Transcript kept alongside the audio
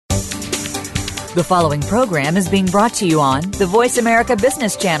The following program is being brought to you on the Voice America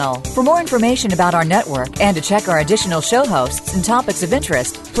Business Channel. For more information about our network and to check our additional show hosts and topics of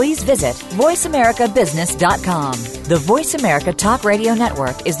interest, please visit voiceamericabusiness.com. The Voice America Talk Radio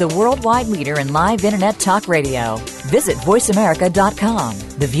Network is the worldwide leader in live Internet talk radio. Visit voiceamerica.com.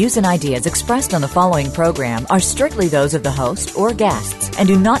 The views and ideas expressed on the following program are strictly those of the host or guests and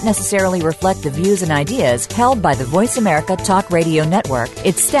do not necessarily reflect the views and ideas held by the Voice America Talk Radio Network,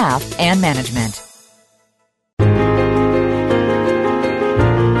 its staff, and management.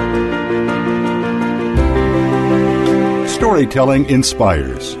 Storytelling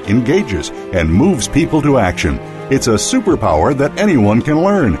inspires, engages, and moves people to action. It's a superpower that anyone can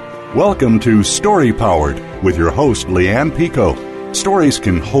learn. Welcome to Story Powered with your host, Leanne Pico. Stories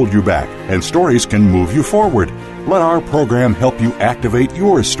can hold you back, and stories can move you forward. Let our program help you activate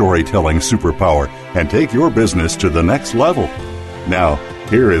your storytelling superpower and take your business to the next level. Now,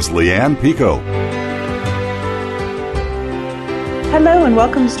 here is Leanne Pico. Hello and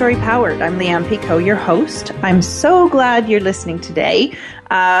welcome to Story Powered. I'm Leanne Pico, your host. I'm so glad you're listening today.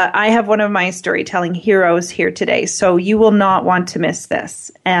 I have one of my storytelling heroes here today, so you will not want to miss this.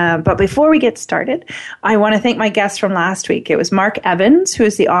 But before we get started, I want to thank my guest from last week. It was Mark Evans, who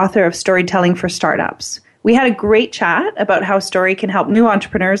is the author of Storytelling for Startups. We had a great chat about how story can help new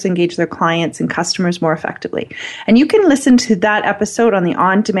entrepreneurs engage their clients and customers more effectively. And you can listen to that episode on the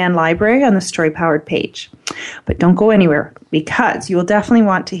on-demand library on the Story Powered page. But don't go anywhere, because you will definitely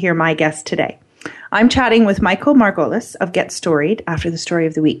want to hear my guest today. I'm chatting with Michael Margolis of Get Storied after the story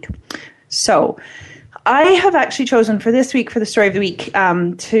of the week. So I have actually chosen for this week, for the story of the week,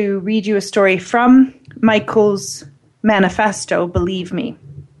 to read you a story from Michael's manifesto, Believe Me.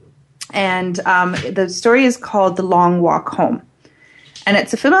 And the story is called The Long Walk Home. And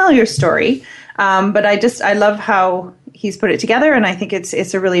it's a familiar story, but I love how he's put it together, and I think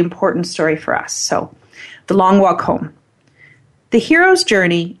it's a really important story for us. So, The Long Walk Home. The hero's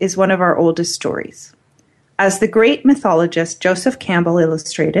journey is one of our oldest stories. As the great mythologist Joseph Campbell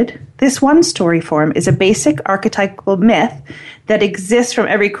illustrated, this one story form is a basic archetypal myth that exists from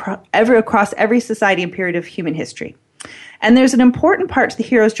across every society and period of human history. And there's an important part to the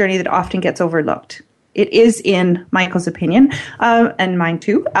hero's journey that often gets overlooked. It is, in Michael's opinion, and mine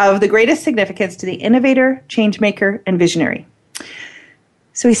too, of the greatest significance to the innovator, changemaker, and visionary.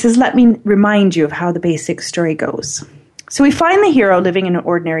 So he says, let me remind you of how the basic story goes. So we find the hero living an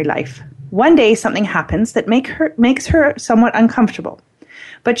ordinary life. One day, something happens that makes her somewhat uncomfortable.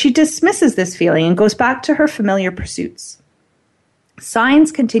 But she dismisses this feeling and goes back to her familiar pursuits.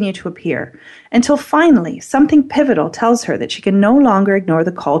 Signs continue to appear until finally something pivotal tells her that she can no longer ignore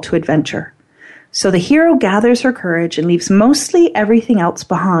the call to adventure. So the hero gathers her courage and leaves mostly everything else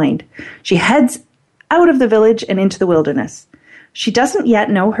behind. She heads out of the village and into the wilderness. She doesn't yet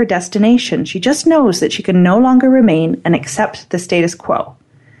know her destination. She just knows that she can no longer remain and accept the status quo.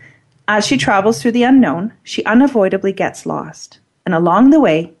 As she travels through the unknown, she unavoidably gets lost. And along the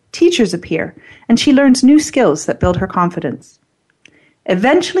way, teachers appear, and she learns new skills that build her confidence.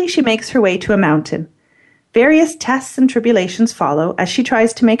 Eventually, she makes her way to a mountain. Various tests and tribulations follow as she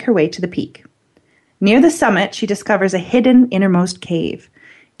tries to make her way to the peak. Near the summit, she discovers a hidden innermost cave.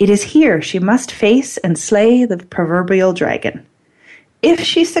 It is here she must face and slay the proverbial dragon. If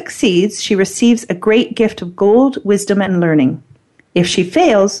she succeeds, she receives a great gift of gold, wisdom, and learning. If she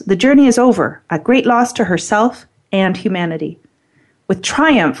fails, the journey is over, a great loss to herself and humanity. With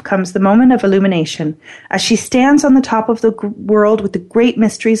triumph comes the moment of illumination, as she stands on the top of the world with the great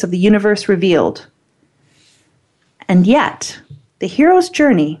mysteries of the universe revealed. And yet, the hero's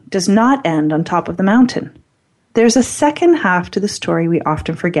journey does not end on top of the mountain. There's a second half to the story we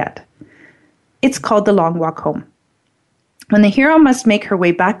often forget. It's called The Long Walk Home. When the hero must make her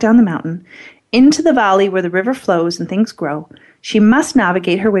way back down the mountain, into the valley where the river flows and things grow, she must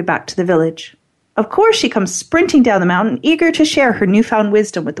navigate her way back to the village. Of course, she comes sprinting down the mountain, eager to share her newfound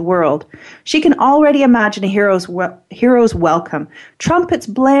wisdom with the world. She can already imagine a hero's welcome, trumpets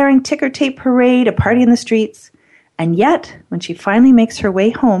blaring, ticker tape parade, a party in the streets. And yet, when she finally makes her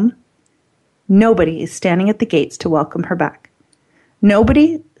way home, nobody is standing at the gates to welcome her back.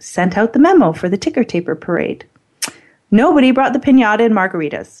 Nobody sent out the memo for the ticker taper parade. Nobody brought the piñata and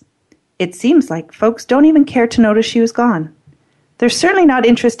margaritas. It seems like folks don't even care to notice she was gone. They're certainly not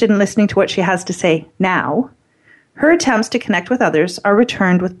interested in listening to what she has to say now. Her attempts to connect with others are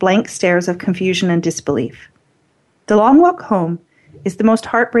returned with blank stares of confusion and disbelief. The long walk home is the most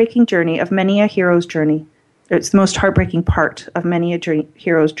heartbreaking journey of many a hero's journey. It's the most heartbreaking part of many a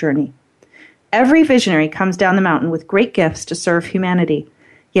hero's journey. Every visionary comes down the mountain with great gifts to serve humanity,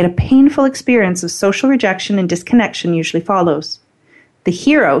 yet a painful experience of social rejection and disconnection usually follows. The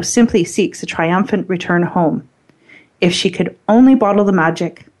hero simply seeks a triumphant return home. If she could only bottle the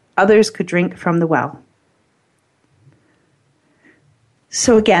magic, others could drink from the well.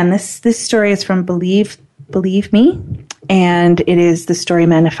 So again, this story is from Believe Me, and it is the story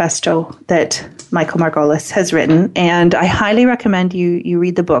manifesto that Michael Margolis has written, and I highly recommend you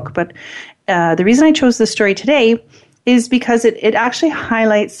read the book. But the reason I chose this story today is because it actually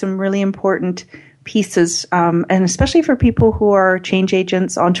highlights some really important pieces, and especially for people who are change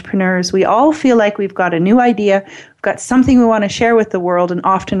agents, entrepreneurs. We all feel like we've got a new idea, we've got something we want to share with the world, and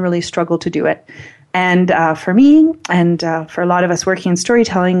often really struggle to do it. And for me, and for a lot of us working in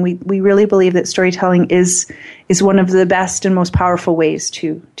storytelling, we really believe that storytelling is one of the best and most powerful ways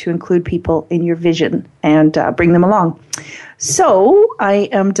to include people in your vision and bring them along. So I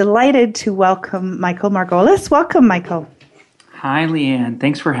am delighted to welcome Michael Margolis. Welcome, Michael. Hi, Leanne.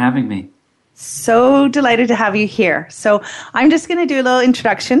 Thanks for having me. So delighted to have you here. So I'm just going to do a little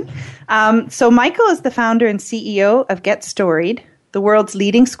introduction. So Michael is the founder and CEO of Get Storied, the world's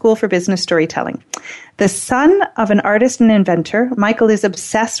leading school for business storytelling. The son of an artist and inventor, Michael is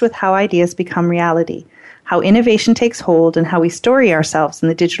obsessed with how ideas become reality, how innovation takes hold, and how we story ourselves in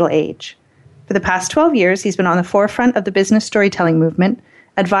the digital age. For the past 12 years, he's been on the forefront of the business storytelling movement,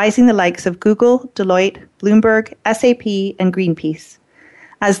 advising the likes of Google, Deloitte, Bloomberg, SAP, and Greenpeace.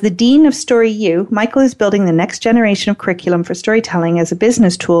 As the Dean of StoryU, Michael is building the next generation of curriculum for storytelling as a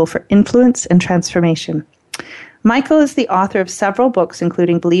business tool for influence and transformation. Michael is the author of several books,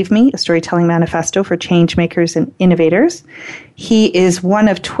 including Believe Me, a storytelling manifesto for change makers and innovators. He is one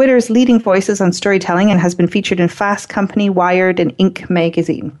of Twitter's leading voices on storytelling and has been featured in Fast Company, Wired, and Inc.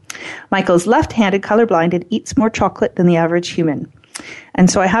 magazine. Michael is left-handed, colorblind, and eats more chocolate than the average human.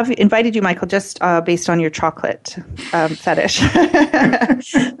 And so I have invited you, Michael, just based on your chocolate fetish.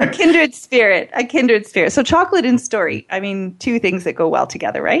 A kindred spirit. So chocolate and story, I mean, two things that go well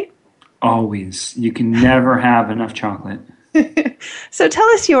together, right? Always. You can never have enough chocolate. So tell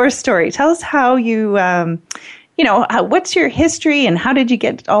us your story. Tell us how you, what's your history and how did you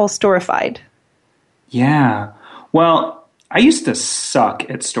get all storified? Yeah. Well, I used to suck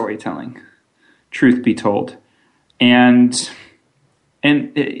at storytelling, truth be told. And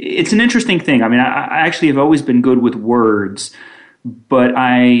it's an interesting thing. I mean, I actually have always been good with words, but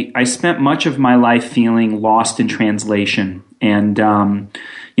I spent much of my life feeling lost in translation. And,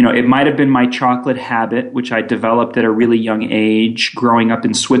 it might have been my chocolate habit, which I developed at a really young age, growing up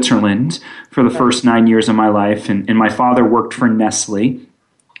in Switzerland for the first 9 years of my life. And my father worked for Nestle.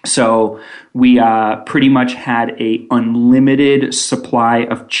 So we pretty much had a unlimited supply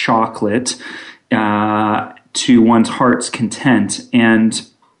of chocolate to one's heart's content. And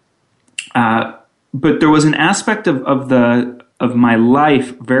but there was an aspect of my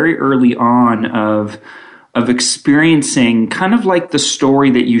life very early on of experiencing kind of like the story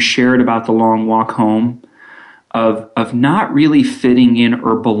that you shared about the long walk home, of not really fitting in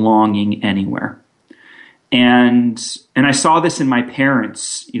or belonging anywhere. And I saw this in my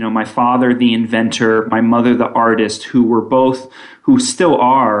parents, my father, the inventor, my mother, the artist, who still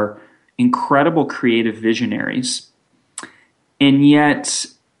are incredible creative visionaries. And yet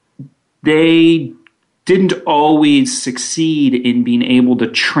they didn't always succeed in being able to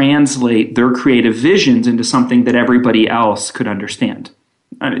translate their creative visions into something that everybody else could understand.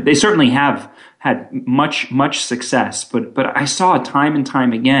 They certainly have had much success, but I saw time and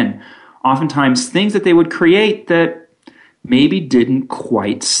time again, oftentimes things that they would create that maybe didn't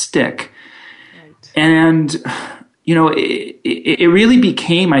quite stick. Right. And it really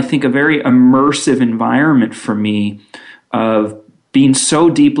became, I think, a very immersive environment for me of being so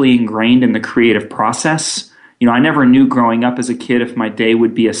deeply ingrained in the creative process. I never knew growing up as a kid if my day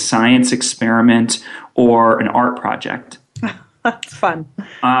would be a science experiment or an art project. That's fun.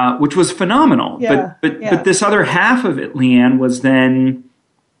 Which was phenomenal. Yeah, but this other half of it, Leanne, was then,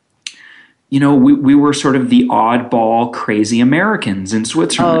 we were sort of the oddball, crazy Americans in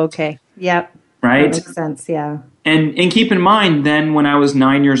Switzerland. Oh, okay. Yep. Right? That makes sense, yeah. And keep in mind, then when I was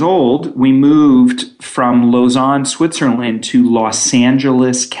 9 years old, we moved from Lausanne, Switzerland to Los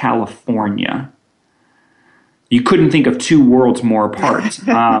Angeles, California. You couldn't think of two worlds more apart.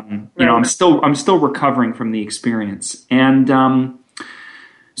 Right. I'm still recovering from the experience. And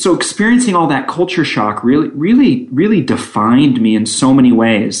so experiencing all that culture shock really defined me in so many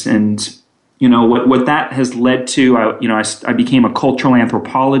ways. And what that has led to, I became a cultural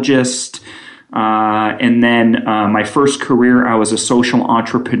anthropologist. And then my first career, I was a social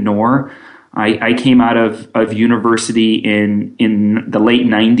entrepreneur. I came out of university in the late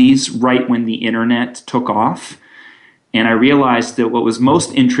 90s, right when the internet took off. And I realized that what was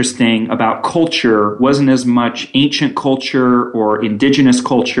most interesting about culture wasn't as much ancient culture or indigenous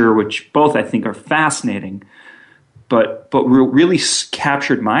culture, which both I think are fascinating, but what really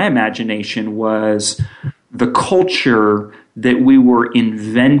captured my imagination was the culture that we were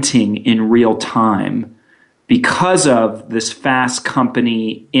inventing in real time because of this fast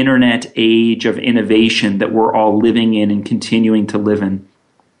company internet age of innovation that we're all living in and continuing to live in.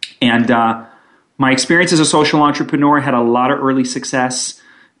 And my experience as a social entrepreneur had a lot of early success.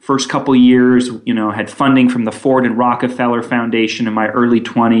 First couple years, had funding from the Ford and Rockefeller Foundation in my early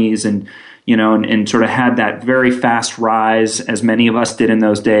 20s, and sort of had that very fast rise, as many of us did in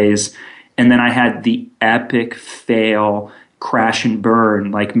those days. And then I had the epic fail, crash and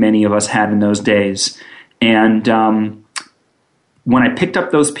burn, like many of us had in those days. And when I picked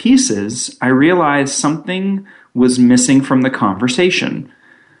up those pieces, I realized something was missing from the conversation.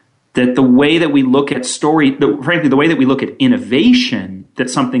 That the way that we look at frankly, the way that we look at innovation, that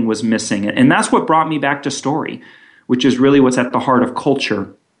something was missing. And that's what brought me back to story, which is really what's at the heart of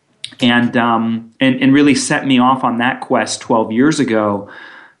culture. And really set me off on that quest 12 years ago.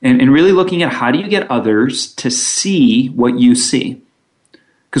 And really looking at how do you get others to see what you see?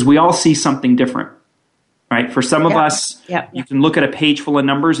 Because we all see something different, right? For some of us, you can look at a page full of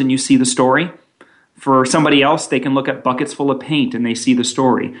numbers and you see the story. For somebody else, they can look at buckets full of paint and they see the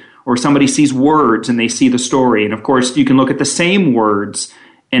story. Or somebody sees words and they see the story. And of course, you can look at the same words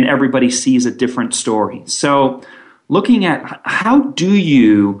and everybody sees a different story. So looking at how do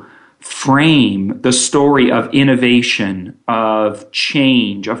you frame the story of innovation, of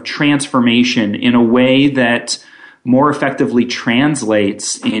change, of transformation in a way that more effectively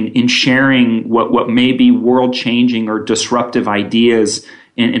translates in sharing what may be world-changing or disruptive ideas,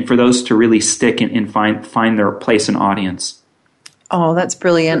 and for those to really stick and find their place in audience. Oh, that's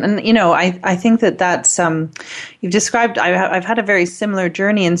brilliant. And, I think that's, you've described, I've had a very similar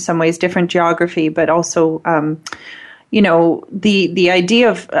journey in some ways, different geography, but also, the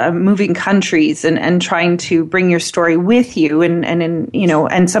idea of moving countries and trying to bring your story with you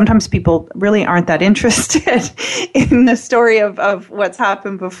and sometimes people really aren't that interested in the story of what's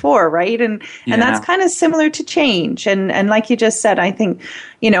happened before, right? And that's kind of similar to change. And like you just said, I think,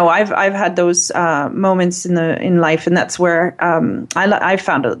 I've had those moments in life, and that's where I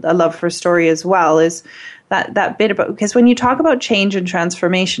found a love for story as well, is that bit about, because when you talk about change and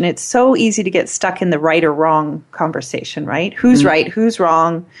transformation, it's so easy to get stuck in the right or wrong conversation, right? Who's right, who's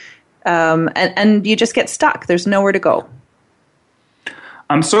wrong, and you just get stuck. There's nowhere to go.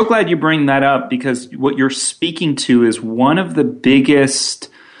 I'm so glad you bring that up, because what you're speaking to is one of the biggest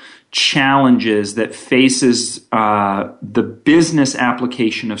challenges that faces the business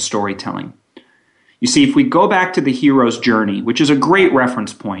application of storytelling. You see, if we go back to the hero's journey, which is a great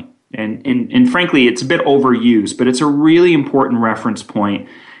reference point, and frankly, it's a bit overused, but it's a really important reference point.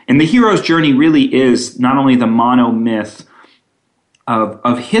 And the hero's journey really is not only the monomyth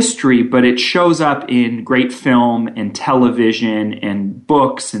of history, but it shows up in great film and television and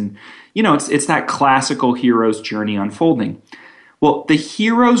books. And, it's that classical hero's journey unfolding. Well, the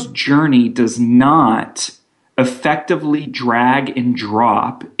hero's journey does not effectively drag and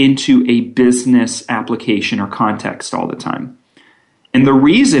drop into a business application or context all the time. And the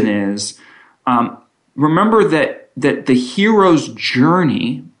reason is, remember that the hero's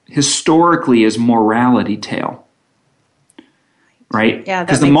journey historically is morality tale, right? Yeah,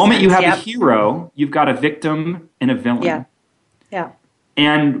 because the moment you have a hero, you've got a victim and a villain. Yeah.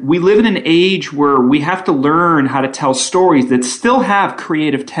 And we live in an age where we have to learn how to tell stories that still have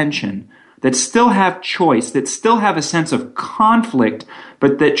creative tension, that still have choice, that still have a sense of conflict,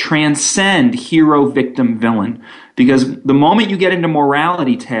 but that transcend hero, victim, villain. Because the moment you get into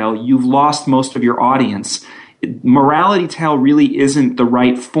morality tale, you've lost most of your audience. Morality tale really isn't the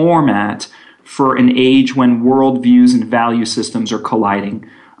right format for an age when worldviews and value systems are colliding.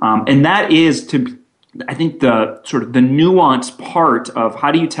 And that is, I think, the sort of the nuanced part of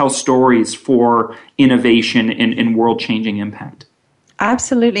how do you tell stories for innovation and world-changing impact.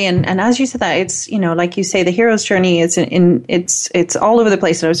 Absolutely. And as you said that, it's, like you say, the hero's journey is it's all over the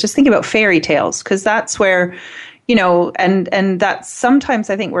place. And I was just thinking about fairy tales, because that's where, and that's sometimes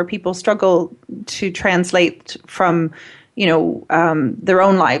I think where people struggle to translate from, their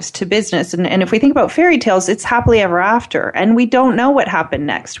own lives to business. And if we think about fairy tales, it's happily ever after. And we don't know what happened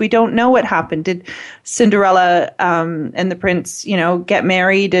next. We don't know what happened. Did Cinderella and the prince, get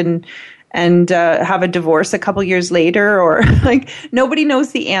married and have a divorce a couple years later, or nobody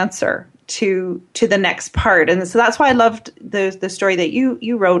knows the answer to the next part. And so that's why I loved the story that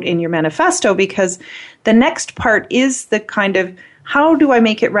you wrote in your manifesto, because the next part is the kind of how do I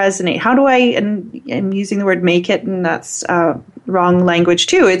make it resonate? How do I, and I'm using the word make it, and that's wrong language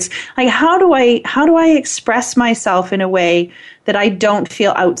too. It's like, how do I express myself in a way that I don't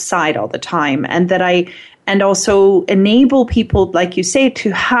feel outside all the time, and also enable people, like you say,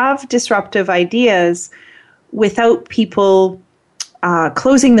 to have disruptive ideas without people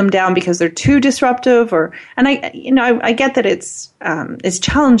closing them down because they're too disruptive, I get that it's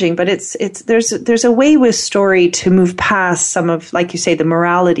challenging, but there's a way with story to move past some of, like you say, the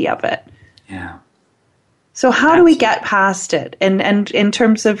morality of it. Yeah. So how do we get past it? And in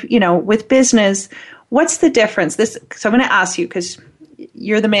terms of, with business, what's the difference? So I'm going to ask you, because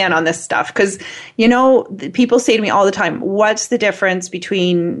you're the man on this stuff, because, people say to me all the time, what's the difference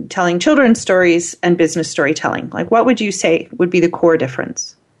between telling children's stories and business storytelling? Like, what would you say would be the core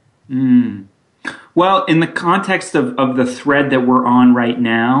difference? Well, in the context of the thread that we're on right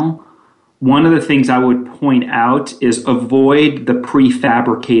now, one of the things I would point out is avoid the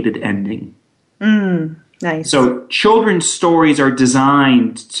prefabricated ending. Nice. So children's stories are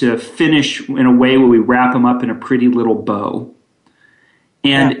designed to finish in a way where we wrap them up in a pretty little bow.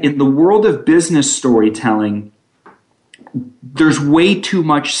 And in the world of business storytelling, there's way too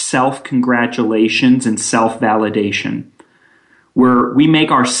much self-congratulations and self-validation, where we make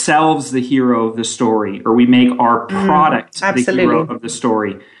ourselves the hero of the story, or we make our product the hero of the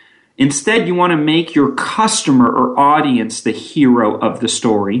story. Instead, you want to make your customer or audience the hero of the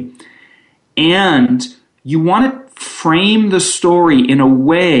story. And you want to frame the story in a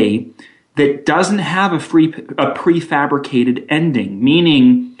way that doesn't have a prefabricated ending,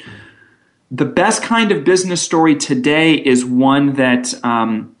 meaning the best kind of business story today is one that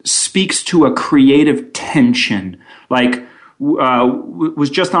speaks to a creative tension. Like, was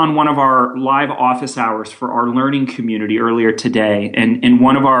just on one of our live office hours for our learning community earlier today, and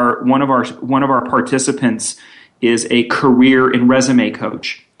one of our participants is a career and resume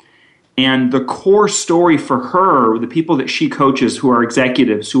coach. And the core story for her, the people that she coaches who are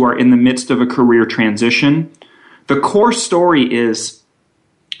executives who are in the midst of a career transition, the core story is,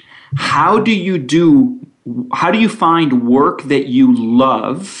 how do you find work that you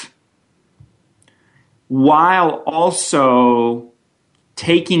love while also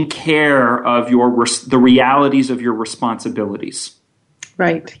taking care of the realities of your responsibilities?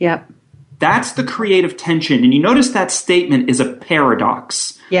 Right, yeah. That's the creative tension. And you notice that statement is a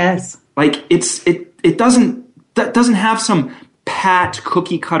paradox. Yes. Like it doesn't have some pat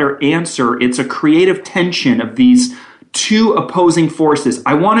cookie cutter answer. It's a creative tension of these two opposing forces.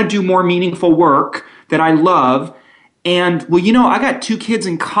 I want to do more meaningful work that I love. And I got 2 kids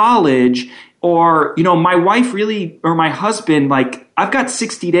in college, or, my wife really, or my husband, like, I've got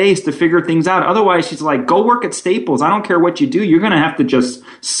 60 days to figure things out. Otherwise, she's like, go work at Staples. I don't care what you do. You're going to have to just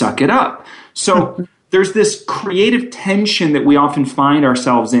suck it up. So there's this creative tension that we often find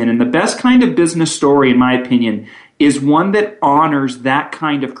ourselves in. And the best kind of business story, in my opinion, is one that honors that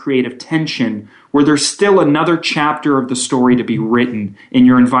kind of creative tension, where there's still another chapter of the story to be written, and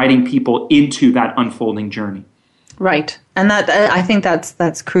you're inviting people into that unfolding journey. Right. And that, I think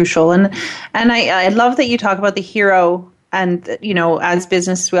that's crucial. And I love that you talk about the hero. And, as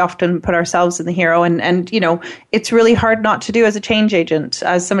business, we often put ourselves in the hero. And it's really hard not to do as a change agent.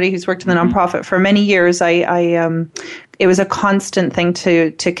 As somebody who's worked in the nonprofit for many years, it was a constant thing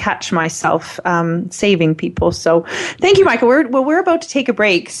to catch myself saving people. So thank you, Michael. We're about to take a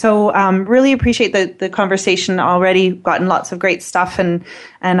break. So really appreciate the conversation already. Gotten lots of great stuff. And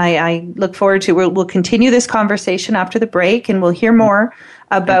I look forward to, we'll continue this conversation after the break, and we'll hear more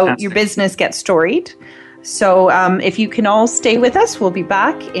about your business, Get Storied. So if you can all stay with us, we'll be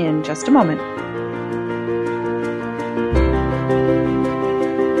back in just a moment.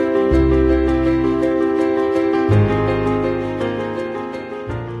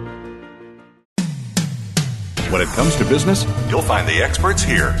 When it comes to business, you'll find the experts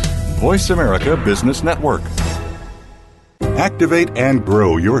here. Voice America Business Network. Activate and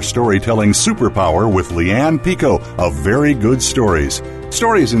grow your storytelling superpower with Leanne Pico of Very Good Stories.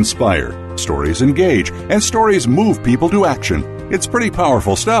 Stories inspire, stories engage, and stories move people to action. It's pretty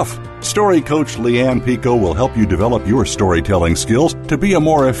powerful stuff. Story coach Leanne Pico will help you develop your storytelling skills to be a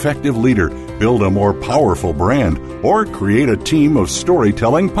more effective leader, build a more powerful brand, or create a team of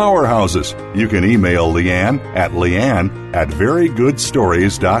storytelling powerhouses. You can email Leanne at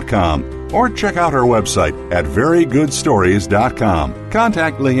leanne@verygoodstories.com or check out her website at verygoodstories.com.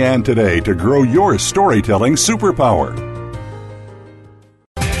 Contact Leanne today to grow your storytelling superpower.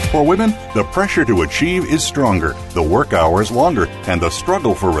 For women, the pressure to achieve is stronger, the work hours longer, and the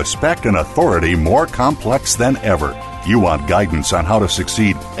struggle for respect and authority more complex than ever. You want guidance on how to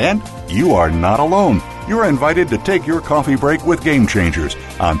succeed, and you are not alone. You're invited to take your coffee break with Game Changers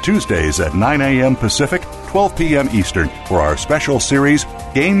on Tuesdays at 9 a.m. Pacific, 12 p.m. Eastern for our special series,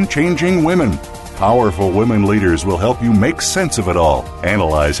 Game Changing Women. Powerful women leaders will help you make sense of it all,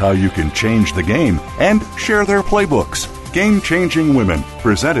 analyze how you can change the game, and share their playbooks. Game Changing Women,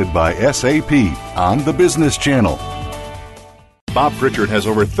 presented by SAP on the Business Channel. Bob Pritchard has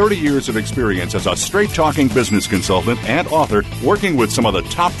over 30 years of experience as a straight-talking business consultant and author working with some of the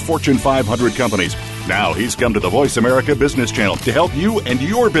top Fortune 500 companies. Now he's come to the Voice America Business Channel to help you and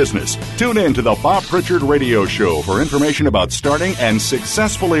your business. Tune in to the Bob Pritchard Radio Show for information about starting and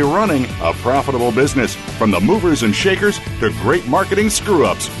successfully running a profitable business. From the movers and shakers to great marketing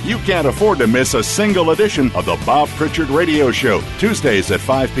screw-ups, you can't afford to miss a single edition of the Bob Pritchard Radio Show. Tuesdays at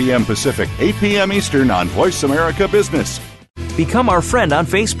 5 p.m. Pacific, 8 p.m. Eastern on Voice America Business. Become our friend on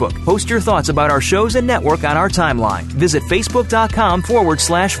Facebook. Post your thoughts about our shows and network on our timeline. Visit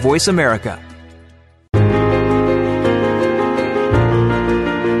facebook.com/Voice America.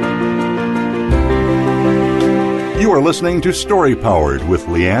 You are listening to Story Powered with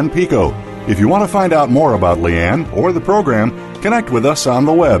Leanne Pico. If you want to find out more about Leanne or the program, connect with us on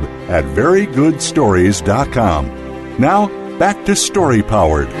the web at verygoodstories.com. Now, back to Story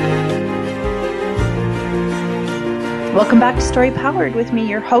Powered. Welcome back to Story Powered with me,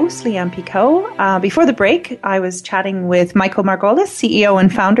 your host, Leanne Pico. Before the break, I was chatting with Michael Margolis, CEO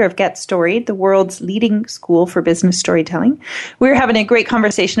and founder of Get Storied, the world's leading school for business storytelling. We were having a great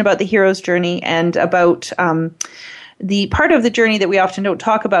conversation about the hero's journey and about the part of the journey that we often don't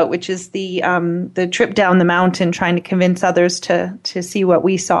talk about, which is the trip down the mountain, trying to convince others to see what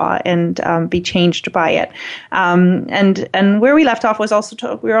we saw and be changed by it. And where we left off was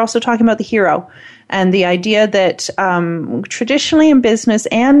we were also talking about the hero. And the idea that traditionally in business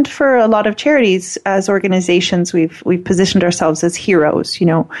and for a lot of charities as organizations, we've positioned ourselves as heroes,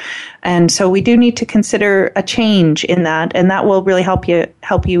 and so we do need to consider a change in that, and that will really help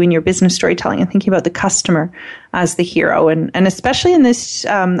you in your business storytelling and thinking about the customer as the hero, and especially in this,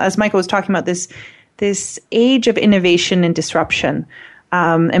 as Michael was talking about, this age of innovation and disruption.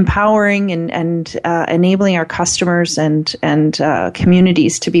 Empowering and enabling our customers and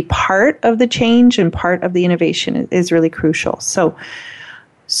communities to be part of the change and part of the innovation is really crucial. So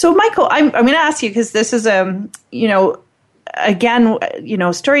Michael, I'm going to ask you, because this is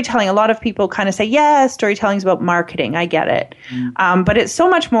storytelling. A lot of people kind of say, yeah, storytelling is about marketing. I get it, but it's so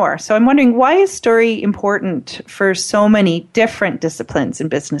much more. So I'm wondering, why is story important for so many different disciplines and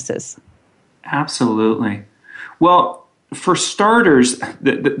businesses? Absolutely. Well, for starters,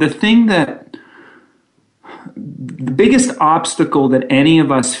 the thing that the biggest obstacle that any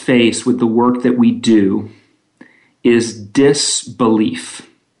of us face with the work that we do is disbelief.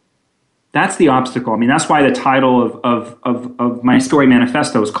 That's the obstacle. I mean, that's why the title of my story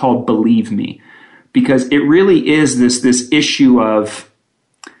manifesto is called Believe Me, because it really is this issue of,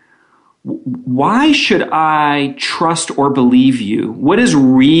 why should I trust or believe you? What is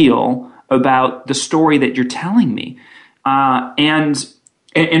real about the story that you're telling me? And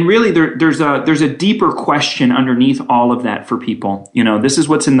really, there's a deeper question underneath all of that for people. This is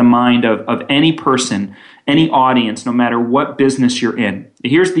what's in the mind of any person, any audience, no matter what business you're in.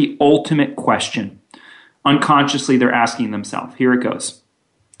 Here's the ultimate question. Unconsciously, they're asking themselves. Here it goes.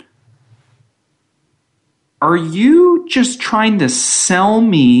 Are you just trying to sell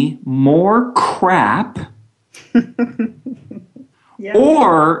me more crap? Yeah.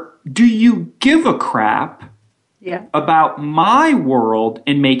 Or do you give a crap about my world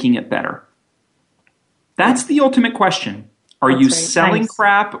and making it better? That's the ultimate question. Are you selling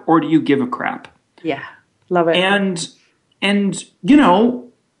crap, or do you give a crap? Yeah, love it. And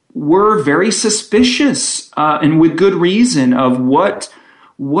we're very suspicious, and with good reason, of what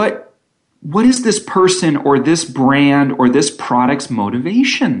is this person or this brand or this product's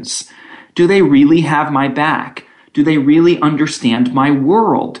motivations? Do they really have my back? Do they really understand my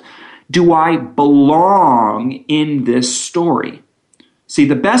world? Do I belong in this story? See,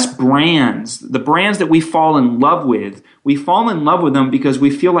 the best brands, the brands that we fall in love with them because we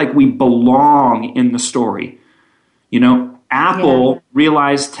feel like we belong in the story. Apple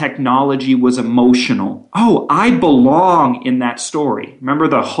realized technology was emotional. Oh, I belong in that story. Remember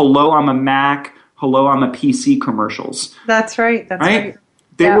the hello, I'm a Mac, hello, I'm a PC commercials. That's right. That's right.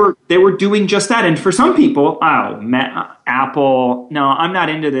 They were doing just that. And for some people, Apple, no, I'm not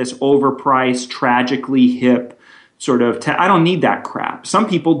into this overpriced, tragically hip sort of, I don't need that crap. Some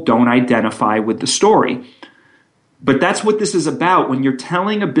people don't identify with the story. But that's what this is about. When you're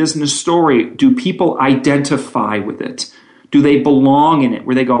telling a business story, do people identify with it? Do they belong in it?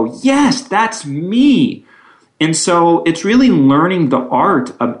 Where they go, yes, that's me. And so it's really learning the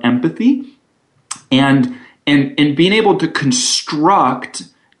art of empathy and being able to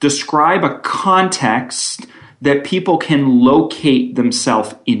describe a context that people can locate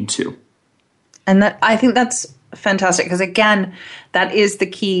themselves into. And I think that's fantastic, because again, that is the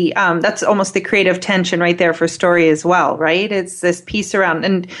key. That's almost the creative tension right there for story as well, right? It's this piece around,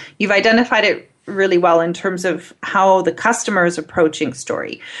 and you've identified it really well in terms of how the customer is approaching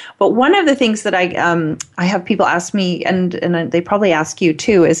story. But one of the things that I have people ask me, and they probably ask you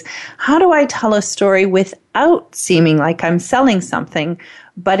too, is how do I tell a story without seeming like I'm selling something,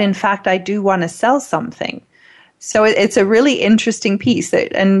 but in fact I do want to sell something? So it's a really interesting piece,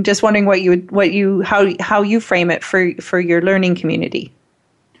 and just wondering how you frame it for your learning community.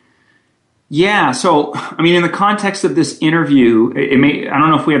 Yeah, so I mean, in the context of this interview, I don't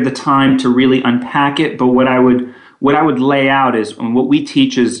know if we have the time to really unpack it, but what I would lay out is, and what we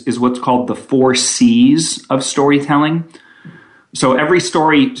teach is what's called the 4 C's of storytelling. So every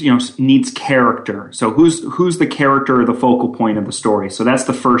story, needs character. So who's the character or the focal point of the story? So that's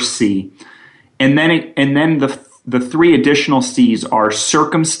the first C, and then the 3 additional C's are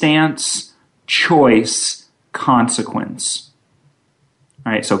circumstance, choice, consequence.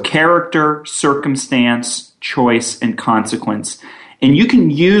 All right, so character, circumstance, choice, and consequence. And you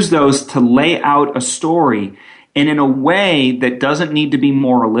can use those to lay out a story, and in a way that doesn't need to be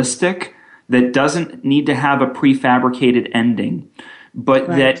moralistic, that doesn't need to have a prefabricated ending, but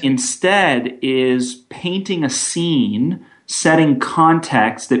that instead is painting a scene, setting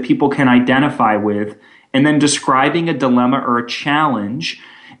context that people can identify with, and then describing a dilemma or a challenge,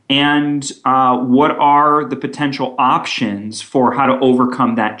 and what are the potential options for how to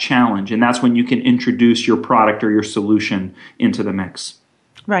overcome that challenge. And that's when you can introduce your product or your solution into the mix.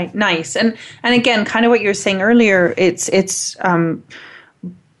 Right, nice. And again, kind of what you were saying earlier, it's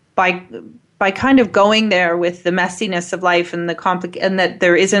by kind of going there with the messiness of life and and that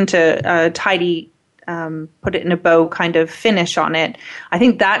there isn't a tidy put it in a bow kind of finish on it. I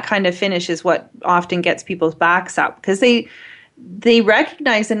think that kind of finish is what often gets people's backs up, because they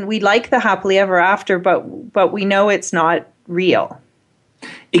recognize, and we like the happily ever after, but we know it's not real.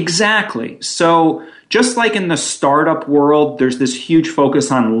 Exactly. So just like in the startup world, there's this huge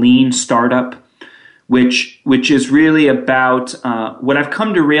focus on lean startup, which is really about what I've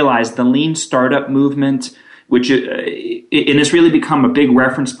come to realize, the lean startup movement, and it's really become a big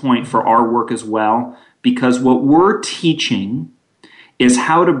reference point for our work as well, because what we're teaching is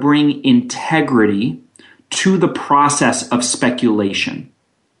how to bring integrity to the process of speculation.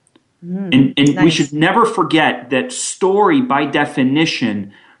 And nice. We should never forget that story, by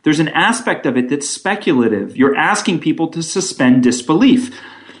definition, there's an aspect of it that's speculative. You're asking people to suspend disbelief.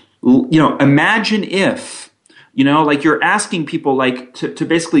 Imagine if, like you're asking people to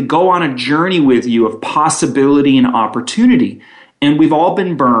basically go on a journey with you of possibility and opportunity. And we've all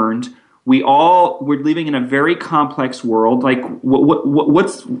been burned. We're living in a very complex world. Like,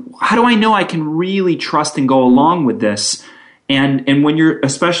 how do I know I can really trust and go along with this? And when you're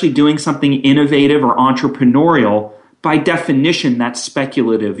especially doing something innovative or entrepreneurial, by definition, that's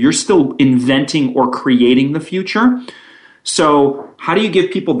speculative. You're still inventing or creating the future. So how do you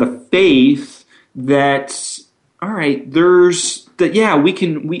give people the faith that, all right, that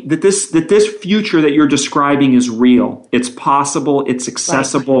this future that you're describing is real. It's possible. It's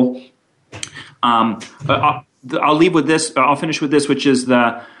accessible. I'll leave with this. I'll finish with this, which is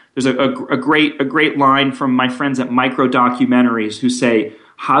there's a great line from my friends at Micro Documentaries who say,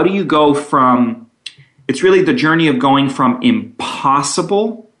 how do you go from, it's really the journey of going from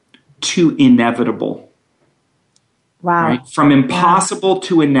impossible to inevitable. Wow. Right? From impossible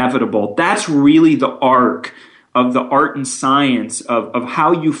to inevitable. That's really the arc of the art and science of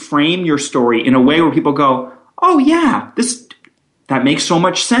how you frame your story in a way where people go, oh yeah, that makes so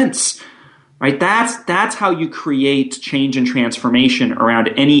much sense. Right? That's how you create change and transformation around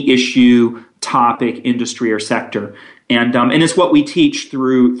any issue, topic, industry, or sector. And it's what we teach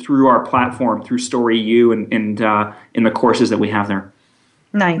through our platform, through Story U and in the courses that we have there.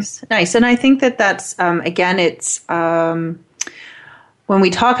 Nice. And I think that's again, it's when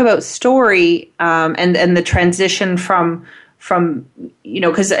we talk about story and the transition from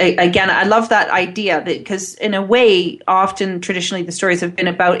because again, I love that idea, that because in a way, often traditionally the stories have been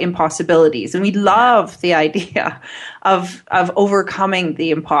about impossibilities, and we love the idea of overcoming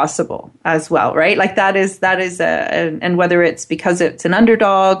the impossible as well, right? Like that is and whether it's because it's an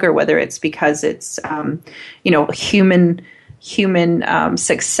underdog or whether it's because it's human human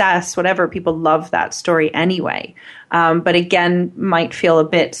success, whatever. People love that story anyway. But again, might feel a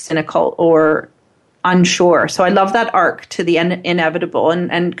bit cynical or unsure. So I love that arc to the inevitable,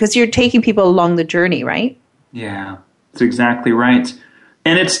 and because you're taking people along the journey, right? Yeah, that's exactly right.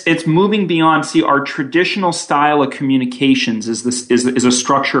 And it's moving beyond. See, our traditional style of communications is a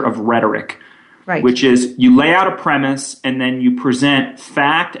structure of rhetoric, right? Which is you lay out a premise and then you present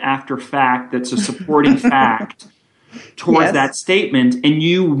fact after fact that's a supporting fact towards that statement, and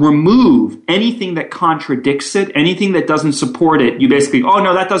you remove anything that contradicts it, anything that doesn't support it. You basically, oh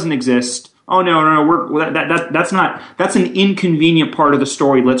no, that doesn't exist. Oh no, that's an inconvenient part of the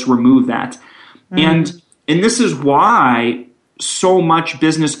story. Let's remove that. And this is why so much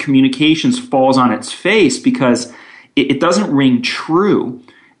business communications falls on its face, because it doesn't ring true.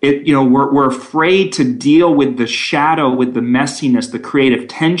 We're afraid to deal with the shadow, with the messiness, the creative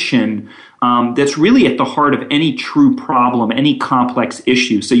tension that's really at the heart of any true problem, any complex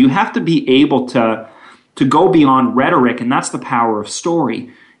issue. So you have to be able to go beyond rhetoric, and that's the power of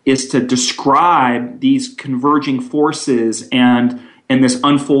story, is to describe these converging forces and this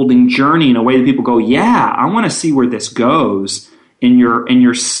unfolding journey in a way that people go, yeah, I want to see where this goes. And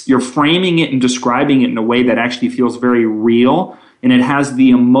you're framing it and describing it in a way that actually feels very real, and it has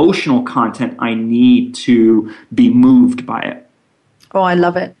the emotional content I need to be moved by it. Oh, I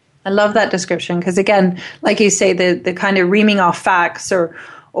love it. I love that description, because again, like you say, the kind of reaming off facts or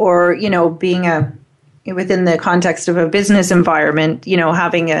being within the context of a business environment,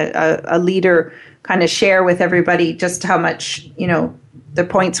 having a leader kind of share with everybody just how much, the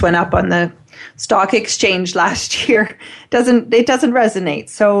points went up on the stock exchange last year doesn't resonate.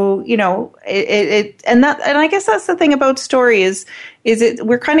 So, and I guess that's the thing about story is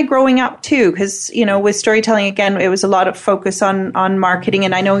we're kind of growing up too, because, with storytelling, again, it was a lot of focus on marketing.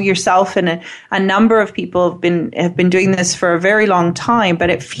 And I know yourself and a number of people have been doing this for a very long time, but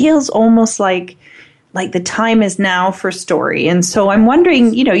it feels almost like the time is now for story. And so I'm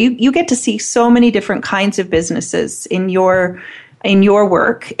wondering, you get to see so many different kinds of businesses in your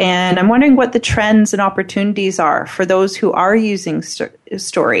work. And I'm wondering what the trends and opportunities are for those who are using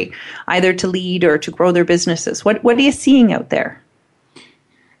story, either to lead or to grow their businesses. What are you seeing out there?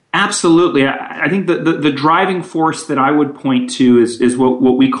 Absolutely. I think the driving force that I would point to is what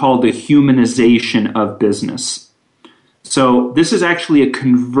we call the humanization of business. So this is actually a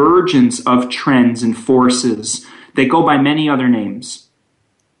convergence of trends and forces. They go by many other names.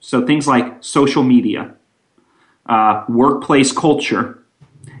 So things like social media, workplace culture,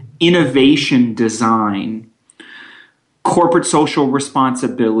 innovation design, corporate social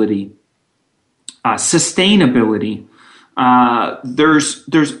responsibility, sustainability.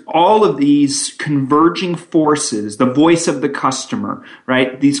 There's all of these converging forces, the voice of the customer,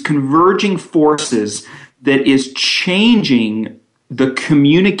 right? These converging forces that is changing the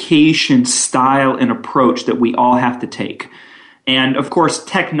communication style and approach that we all have to take. And of course,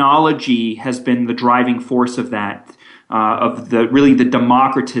 technology has been the driving force of that, of the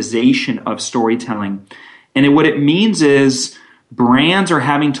democratization of storytelling. And what it means is brands are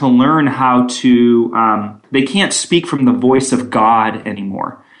having to learn how to, they can't speak from the voice of God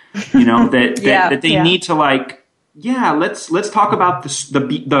anymore. That they need to let's talk about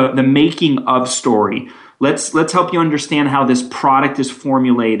the making of story. Let's help you understand how this product is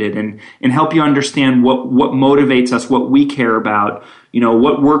formulated and help you understand what motivates us, what we care about,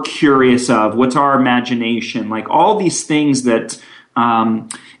 what we're curious of, what's our imagination, like all these things that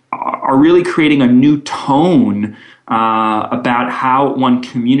are really creating a new tone about how one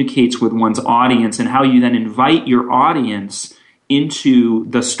communicates with one's audience and how you then invite your audience into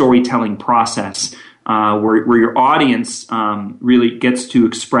the storytelling process, where your audience really gets to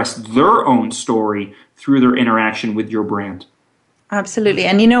express their own story through their interaction with your brand. Absolutely.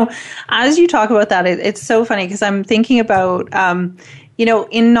 And, as you talk about that, it's so funny because I'm thinking about,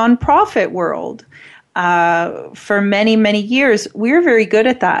 in nonprofit world, for many, many years, we were very good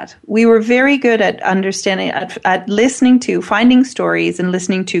at that. We were very good at understanding, at listening to, finding stories and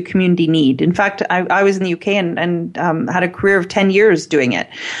listening to community need. In fact, I was in the UK and had a career of 10 years doing it.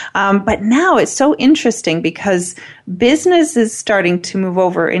 But now it's so interesting because business is starting to move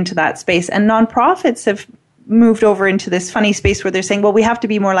over into that space, and nonprofits have moved over into this funny space where they're saying, well, we have to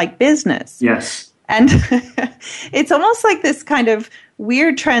be more like business. Yes. And it's almost like this kind of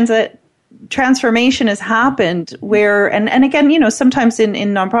weird transformation has happened where, and again, sometimes in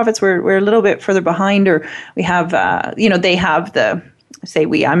nonprofits we're a little bit further behind, or we have, they have I'm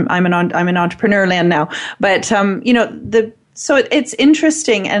an entrepreneur land now, but so it's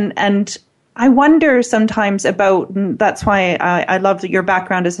interesting, and I wonder sometimes about, that's why I love your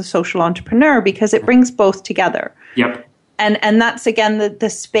background as a social entrepreneur, because it brings both together. Yep. And that's, again, the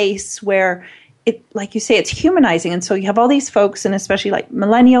space where it, like you say, it's humanizing. And so you have all these folks, and especially like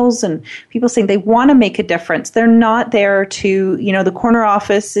millennials and people saying they want to make a difference. They're not there to, the corner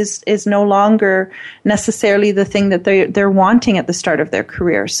office is no longer necessarily the thing that they're wanting at the start of their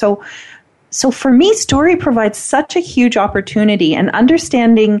career. So for me, story provides such a huge opportunity, and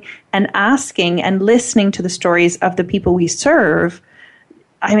understanding and asking and listening to the stories of the people we serve.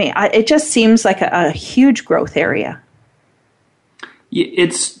 I mean, it just seems like a huge growth area.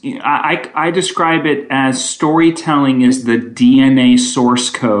 I describe it as storytelling is the DNA source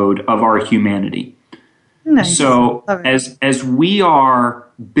code of our humanity. Nice. So as we are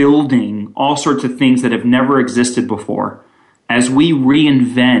building all sorts of things that have never existed before, as we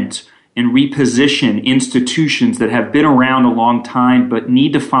reinvent and reposition institutions that have been around a long time but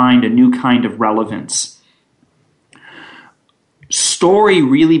need to find a new kind of relevance, story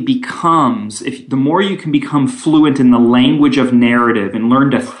really becomes, the more you can become fluent in the language of narrative and learn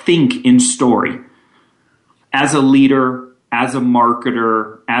to think in story, as a leader, as a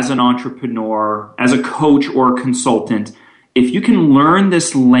marketer, as an entrepreneur, as a coach or a consultant, if you can learn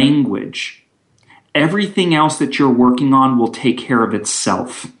this language, everything else that you're working on will take care of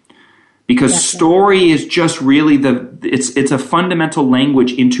itself. Because story is just really it's a fundamental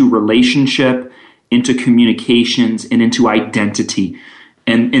language into relationship, into communications, and into identity.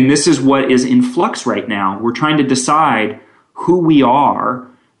 And this is what is in flux right now. We're trying to decide who we are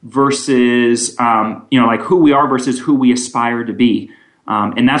versus, who we are versus who we aspire to be.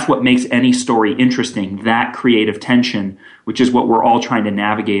 And that's what makes any story interesting, that creative tension, which is what we're all trying to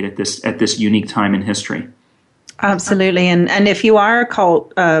navigate at this unique time in history. Absolutely. And if you are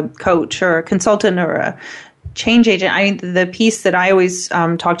a coach or a consultant or a change agent, the piece that I always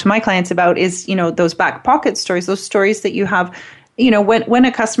talk to my clients about is, those back pocket stories, those stories that you have, when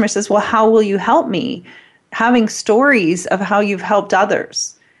a customer says, well, how will you help me? Having stories of how you've helped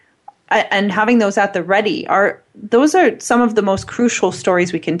others and having those at the ready those are some of the most crucial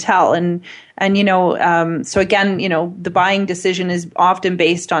stories we can tell. And so again, the buying decision is often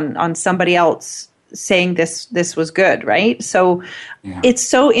based on somebody else saying this was good, right? So It's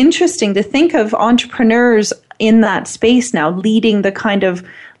so interesting to think of entrepreneurs in that space now leading the kind of,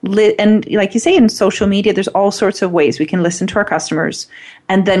 and like you say, in social media, there's all sorts of ways we can listen to our customers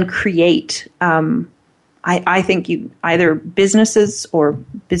and then create, I think either businesses or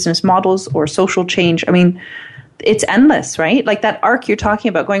business models or social change. I mean, it's endless, right? Like that arc you're talking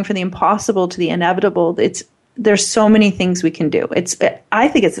about, going from the impossible to the inevitable. There's so many things we can do. I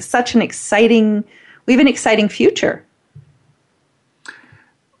think it's such an exciting future.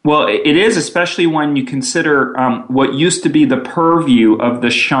 Well, it is, especially when you consider what used to be the purview of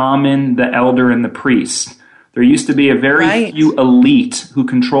the shaman, the elder, and the priest. There used to be a very few elite who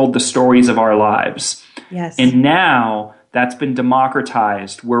controlled the stories of our lives. Yes. And now that's been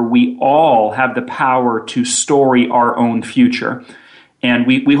democratized, where we all have the power to story our own future. And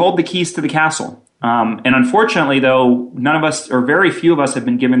we hold the keys to the castle. And unfortunately, though, none of us, or very few of us, have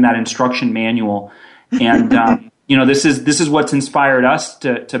been given that instruction manual. And this is what's inspired us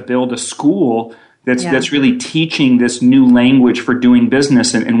to build a school that's really teaching this new language for doing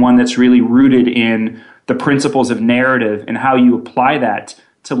business, and one that's really rooted in the principles of narrative and how you apply that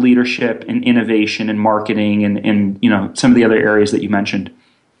to leadership and innovation and marketing and some of the other areas that you mentioned.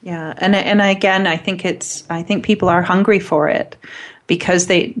 Yeah, and again, I think people are hungry for it because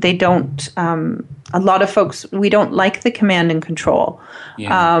they don't. A lot of folks, we don't like the command and control.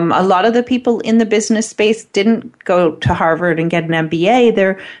 Yeah. A lot of the people in the business space didn't go to Harvard and get an MBA.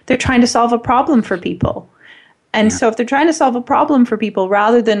 They're trying to solve a problem for people. And so if they're trying to solve a problem for people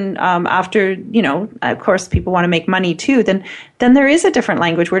rather than after, of course, people want to make money too, then there is a different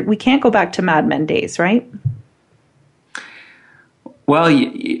language where we can't go back to Mad Men days, right? Well,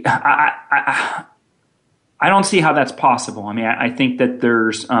 I don't see how that's possible. I mean, I think that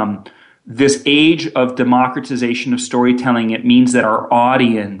there's this age of democratization of storytelling. It means that our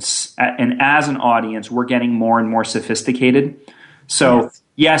audience, and as an audience, we're getting more and more sophisticated. So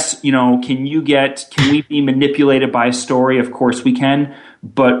yes, can we be manipulated by a story? Of course we can.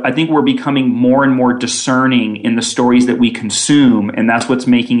 But I think we're becoming more and more discerning in the stories that we consume, and that's what's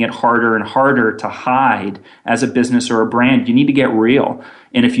making it harder and harder to hide as a business or a brand. You need to get real.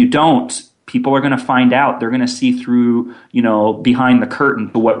 And if you don't, people are going to find out. They're going to see through, behind the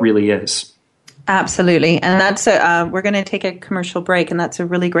curtain to what really is. Absolutely. And that's we're going to take a commercial break, and that's a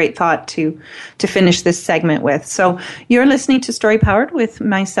really great thought to finish this segment with. So you're listening to Story Powered with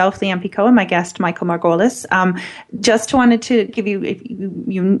myself, Leanne Picot, and my guest, Michael Margolis. Just wanted to give you,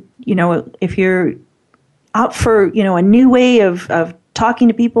 if you're up for, a new way of talking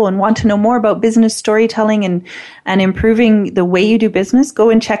to people and want to know more about business storytelling and improving the way you do business, go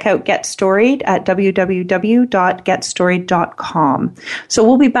and check out Get Storied at www.getstoried.com. So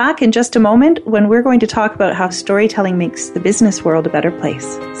we'll be back in just a moment when we're going to talk about how storytelling makes the business world a better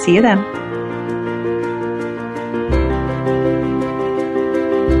place. See you then.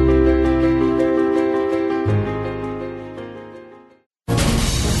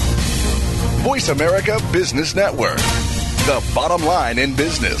 Voice America Business Network, the bottom line in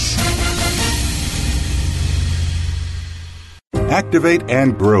business. Activate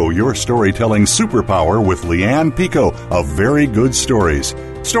and grow your storytelling superpower with Leanne Pico of Very Good Stories.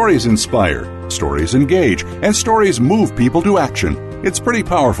 Stories inspire, stories engage, and stories move people to action. It's pretty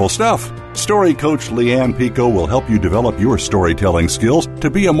powerful stuff. Story coach Leanne Pico will help you develop your storytelling skills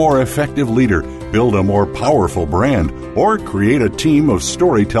to be a more effective leader, build a more powerful brand, or create a team of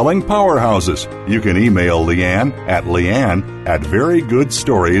storytelling powerhouses. You can email Leanne at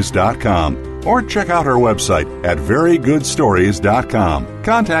verygoodstories.com or check out her website at verygoodstories.com.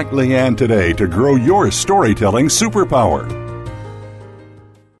 Contact Leanne today to grow your storytelling superpower.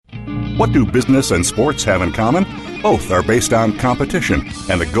 What do business and sports have in common? Both are based on competition,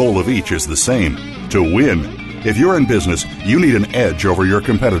 and the goal of each is the same: to win. If you're in business, you need an edge over your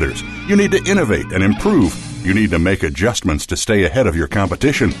competitors. You need to innovate and improve. You need to make adjustments to stay ahead of your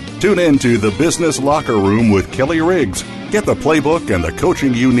competition. Tune in to The Business Locker Room with Kelly Riggs. Get the playbook and the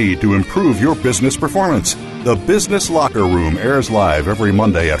coaching you need to improve your business performance. The Business Locker Room airs live every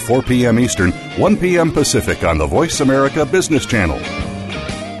Monday at 4 p.m. Eastern, 1 p.m. Pacific on the Voice America Business Channel.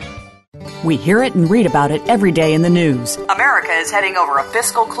 We hear it and read about it every day in the news. America is heading over a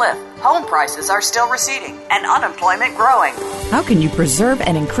fiscal cliff. Home prices are still receding and unemployment growing. How can you preserve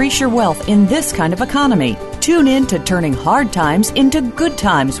and increase your wealth in this kind of economy? Tune in to Turning Hard Times into Good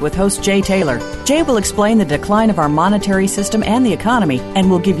Times with host Jay Taylor. Jay will explain the decline of our monetary system and the economy, and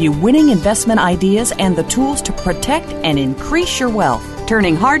will give you winning investment ideas and the tools to protect and increase your wealth.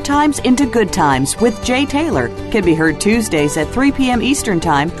 Turning Hard Times into Good Times with Jay Taylor can be heard Tuesdays at 3 p.m. Eastern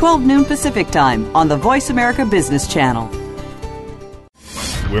Time, 12 noon Pacific Time on the Voice America Business Channel.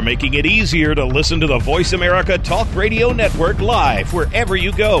 We're making it easier to listen to the Voice America Talk Radio Network live wherever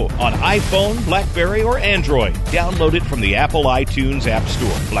you go on iPhone, BlackBerry, or Android. Download it from the Apple iTunes App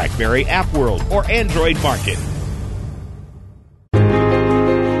Store, BlackBerry App World, or Android Market.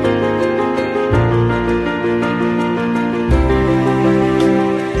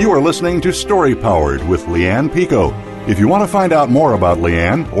 You are listening to Story Powered with Leanne Pico. If you want to find out more about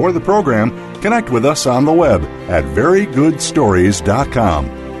Leanne or the program, connect with us on the web at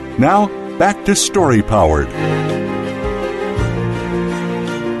verygoodstories.com. Now, back to Story Powered.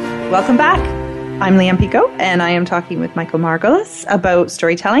 Welcome back. I'm Leanne Pico, and I am talking with Michael Margolis about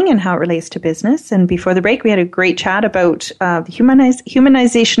storytelling and how it relates to business. And before the break, we had a great chat about the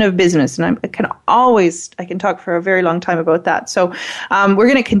humanization of business. And I can talk for a very long time about that. So we're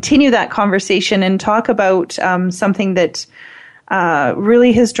going to continue that conversation and talk about something that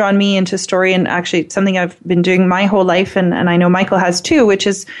really has drawn me into story, and actually something I've been doing my whole life, and I know Michael has too, which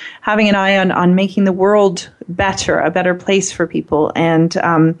is having an eye on making the world better, a better place for people. And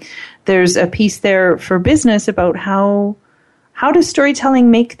there's a piece there for business about how does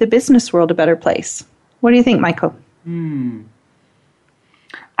storytelling make the business world a better place? What do you think, Michael?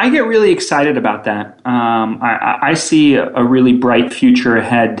 I get really excited about that. I see a really bright future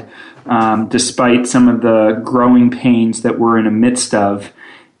ahead, despite some of the growing pains that we're in the midst of.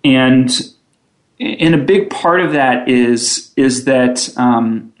 And a big part of that is that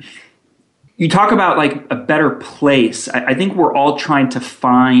you talk about like a better place. I think we're all trying to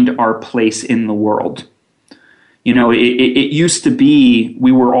find our place in the world. You know, it used to be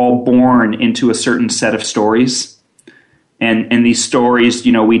we were all born into a certain set of stories. And these stories,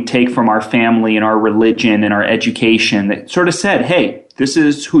 you know, we take from our family and our religion and our education that sort of said, hey, this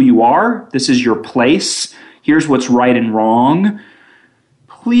is who you are. This is your place. Here's what's right and wrong.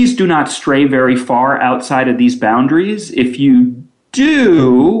 Please do not stray very far outside of these boundaries. If you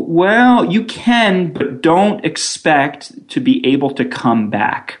do, well, you can, but don't expect to be able to come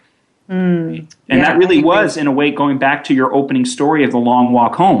back. And that really was, in a way, going back to your opening story of the long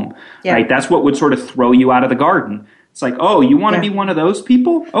walk home. Yeah. Right? That's what would sort of throw you out of the garden. It's like, oh, you want to be one of those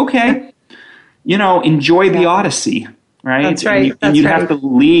people? Okay. You know, enjoy the Odyssey, right? That's right. And you'd have to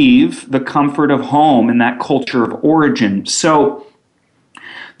leave the comfort of home and that culture of origin. So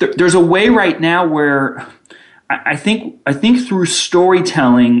there's a way right now where I think through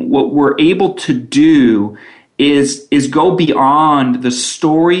storytelling, what we're able to do is go beyond the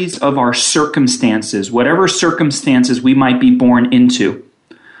stories of our circumstances, whatever circumstances we might be born into,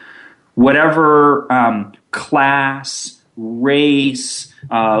 whatever class, race,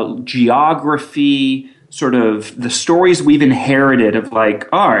 geography, sort of the stories we've inherited of like,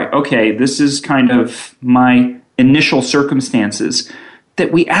 all right, okay, this is kind of my initial circumstances,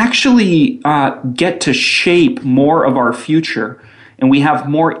 that we actually get to shape more of our future, and we have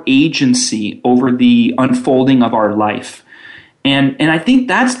more agency over the unfolding of our life. And I think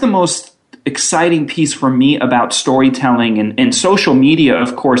that's the most exciting piece for me about storytelling, and social media,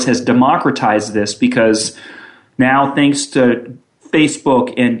 of course, has democratized this, because now, thanks to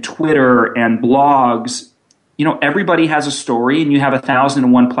Facebook and Twitter and blogs, everybody has a story, and you have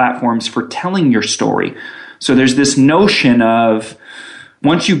 1,001 platforms for telling your story. So there's this notion of,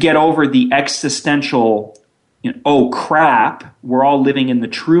 once you get over the existential, oh crap, we're all living in the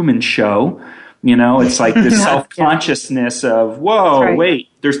Truman Show, it's like this self-consciousness of, whoa, right. Wait,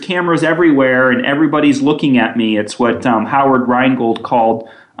 there's cameras everywhere and everybody's looking at me. It's what Howard Rheingold called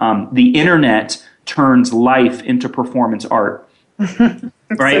the internet turns life into performance art.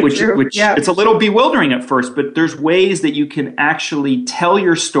 Right? So which it's a little bewildering at first, but there's ways that you can actually tell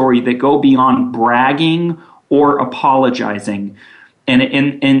your story that go beyond bragging or apologizing.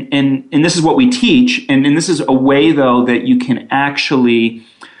 And this is what we teach, and this is a way, though, that you can actually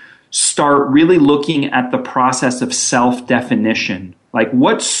start really looking at the process of self-definition. Like,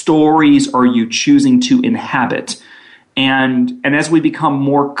 what stories are you choosing to inhabit? And as we become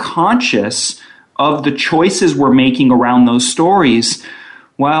more conscious of the choices we're making around those stories,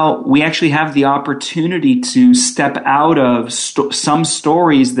 well, we actually have the opportunity to step out of some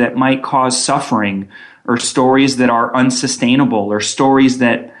stories that might cause suffering, or stories that are unsustainable, or stories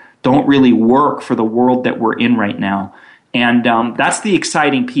that don't really work for the world that we're in right now. And that's the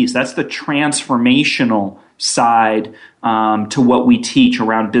exciting piece. That's the transformational side to what we teach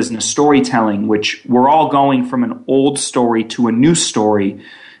around business storytelling, which we're all going from an old story to a new story.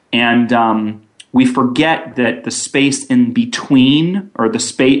 And we forget that the space in between, or the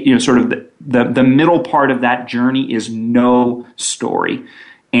space, sort of the middle part of that journey, is no story.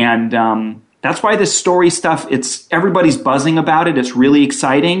 And that's why this story stuff, everybody's buzzing about it. It's really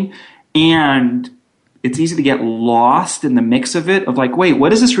exciting. And it's easy to get lost in the mix of it, of like, wait, what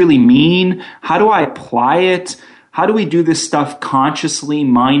does this really mean? How do I apply it? How do we do this stuff consciously,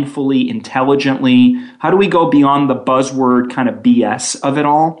 mindfully, intelligently? How do we go beyond the buzzword kind of BS of it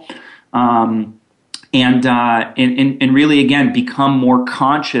all? And really, again, become more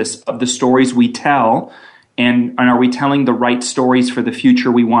conscious of the stories we tell, and are we telling the right stories for the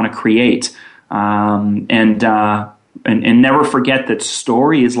future we want to create? And never forget that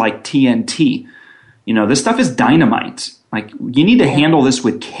story is like TNT. This stuff is dynamite. Like, you need to handle this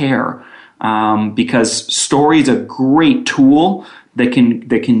with care, because story is a great tool that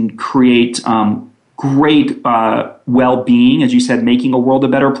can create great well-being, as you said, making a world a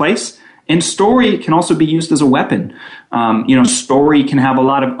better place. And story can also be used as a weapon. Story can have a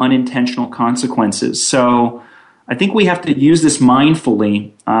lot of unintentional consequences. So I think we have to use this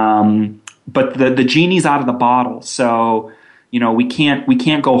mindfully. But the genie's out of the bottle. So, we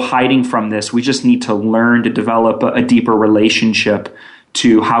can't go hiding from this. We just need to learn to develop a deeper relationship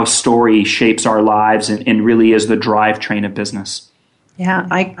to how story shapes our lives and really is the drivetrain of business. Yeah,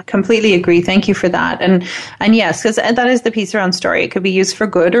 I completely agree. Thank you for that. And yes, because that is the piece around story. It could be used for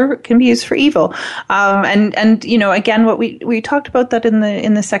good, or it can be used for evil. And again, what we talked about that in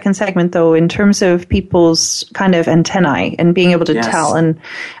the second segment, though, in terms of people's kind of antennae and being able to tell.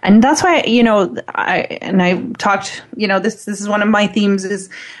 And that's why, I talked, this is one of my themes, is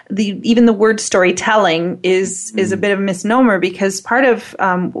even the word storytelling is a bit of a misnomer, because part of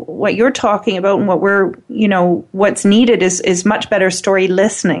what you're talking about and what we're, what's needed is much better story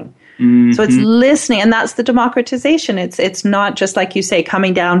listening. Mm-hmm. So it's listening, and that's the democratization. It's not just, like you say,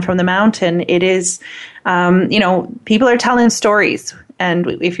 coming down from the mountain. It is, people are telling stories.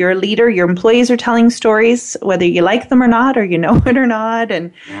 And if you're a leader, your employees are telling stories, whether you like them or not, or you know it or not.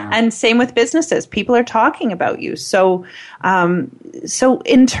 And same with businesses. People are talking about you. So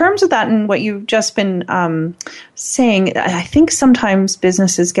in terms of that and what you've just been saying, I think sometimes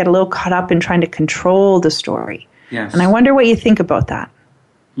businesses get a little caught up in trying to control the story. Yes. And I wonder what you think about that.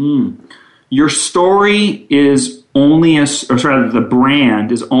 Your story is only the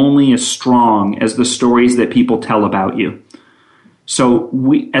brand is only as strong as the stories that people tell about you. So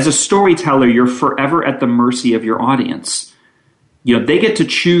as a storyteller, you're forever at the mercy of your audience. They get to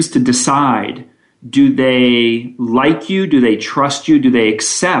choose to decide, do they like you? Do they trust you? Do they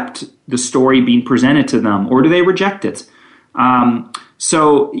accept the story being presented to them, or do they reject it?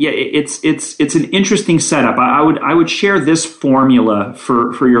 So yeah, it's an interesting setup. I would share this formula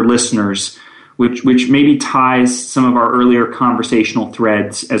for your listeners, which maybe ties some of our earlier conversational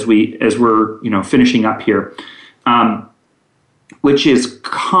threads as we're finishing up here. which is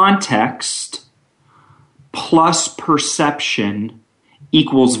context plus perception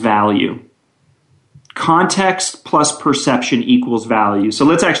equals value. Context plus perception equals value. So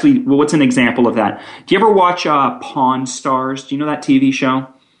let's actually, what's an example of that? Do you ever watch Pawn Stars? Do you know that TV show?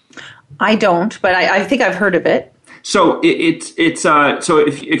 I don't, but I think I've heard of it. So so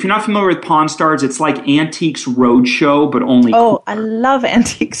if you're not familiar with Pawn Stars, it's like Antiques Roadshow, but only. Oh, I love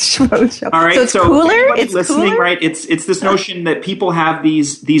Antiques Roadshow. All right, so it's cooler. It's listening, cooler? Right? It's this notion that people have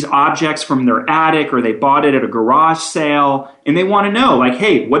these objects from their attic, or they bought it at a garage sale, and they want to know, like,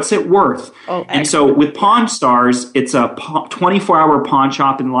 hey, what's it worth? Oh, and so with Pawn Stars, it's a 24-hour pawn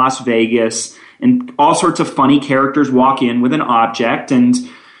shop in Las Vegas, and all sorts of funny characters walk in with an object, and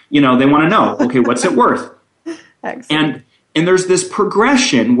they want to know, okay, what's it worth? Excellent. And there's this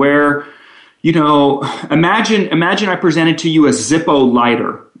progression where, imagine I presented to you a Zippo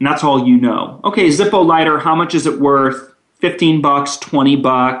lighter, and that's all you know. Okay, Zippo lighter, how much is it worth? $15,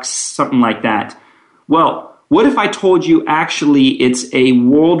 $20, something like that. Well, what if I told you actually it's a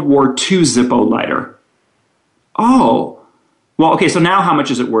World War II Zippo lighter? Oh, well, okay, so now how much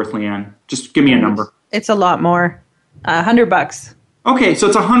is it worth, Leanne? Just give me a number. It's a lot more. $100. Okay, so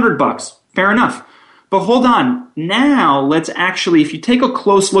it's $100. Fair enough. But hold on. Now, let's actually, if you take a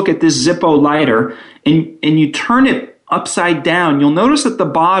close look at this Zippo lighter and you turn it upside down, you'll notice at the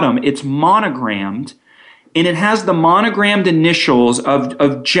bottom it's monogrammed, and it has the monogrammed initials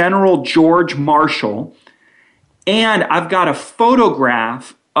of General George Marshall. And I've got a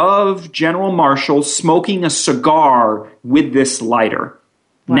photograph of General Marshall smoking a cigar with this lighter.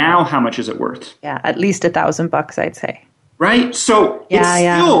 Wow. Now, how much is it worth? Yeah, at least $1,000, I'd say. Right? So it's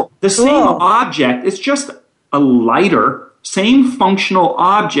still the same object. It's just a lighter, same functional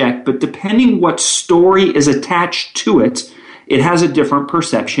object, but depending what story is attached to it, it has a different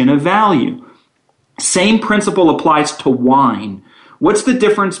perception of value. Same principle applies to wine. What's the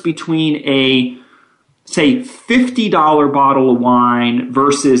difference between a, say, $50 bottle of wine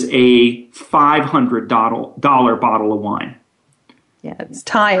versus a $500 bottle of wine? Yeah, it's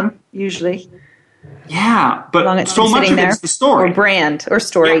time, usually. Yeah, but so much of it's the story. Or brand or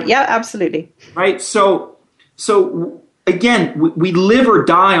story. Yeah, absolutely. Right? So again, we live or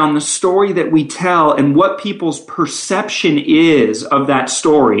die on the story that we tell and what people's perception is of that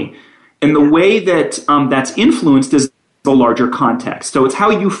story. And the way that that's influenced is the larger context. So it's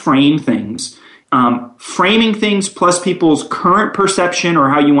how you frame things. Framing things plus people's current perception or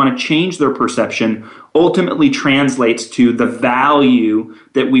how you want to change their perception ultimately translates to the value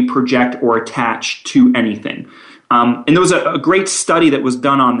that we project or attach to anything. And there was a great study that was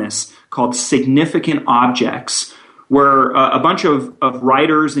done on this called Significant Objects, where a bunch of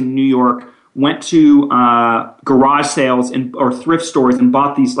writers in New York went to garage sales or thrift stores and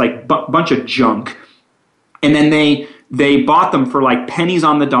bought these bunch of junk. And then they bought them for like pennies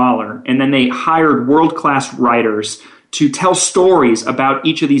on the dollar, and then they hired world-class writers to tell stories about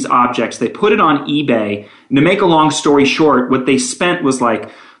each of these objects. They put it on eBay, and to make a long story short, what they spent was like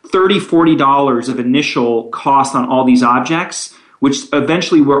 $30, $40 of initial cost on all these objects, which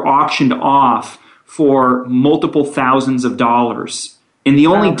eventually were auctioned off for multiple thousands of dollars. And the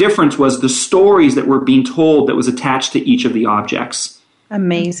only difference was the stories that were being told that was attached to each of the objects.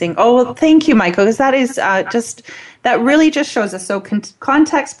 Amazing. Oh, well, thank you, Michael, because that is that really just shows us. So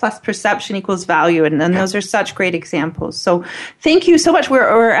context plus perception equals value, and those are such great examples. So thank you so much.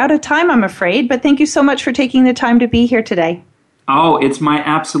 We're out of time, I'm afraid, but thank you so much for taking the time to be here today. Oh, it's my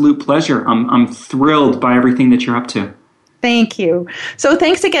absolute pleasure. I'm thrilled by everything that you're up to. Thank you. So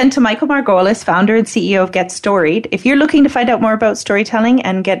thanks again to Michael Margolis, founder and CEO of Get Storied. If you're looking to find out more about storytelling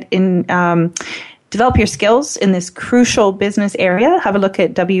and develop your skills in this crucial business area, have a look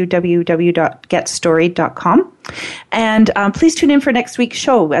at www.getstoried.com. And please tune in for next week's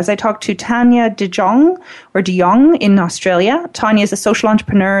show as I talk to Tanya De Jong in Australia. Tanya is a social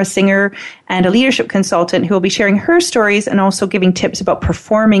entrepreneur, a singer, and a leadership consultant who will be sharing her stories and also giving tips about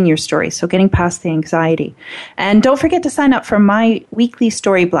performing your story, so getting past the anxiety. And don't forget to sign up for my weekly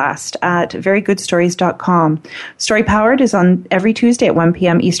story blast at verygoodstories.com. Story Powered is on every Tuesday at 1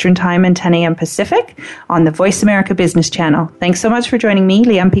 p.m. Eastern Time and 10 a.m. Pacific on the Voice America Business Channel. Thanks so much for joining me,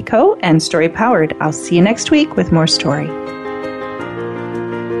 Leanne Picot, and Story Powered. I'll see you next week with more story.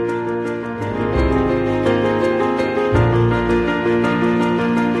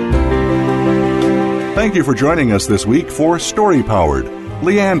 Thank you for joining us this week for Story Powered.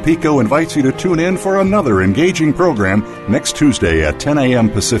 Leanne Picot invites you to tune in for another engaging program next Tuesday at 10 a.m.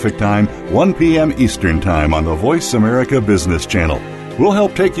 Pacific Time, 1 p.m. Eastern Time on the Voice America Business Channel. We'll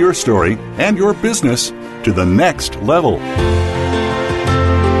help take your story and your business to the next level.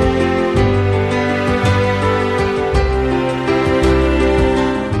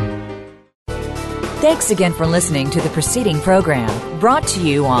 Thanks again for listening to the preceding program, brought to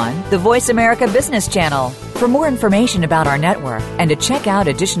you on the Voice America Business Channel. For more information about our network and to check out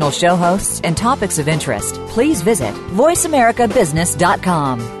additional show hosts and topics of interest, please visit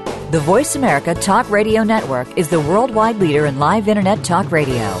voiceamericabusiness.com. The Voice America Talk Radio Network is the worldwide leader in live Internet talk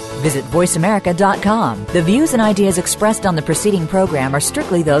radio. Visit voiceamerica.com. The views and ideas expressed on the preceding program are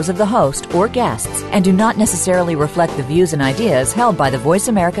strictly those of the host or guests and do not necessarily reflect the views and ideas held by the Voice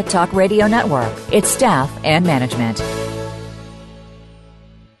America Talk Radio Network, its staff, and management.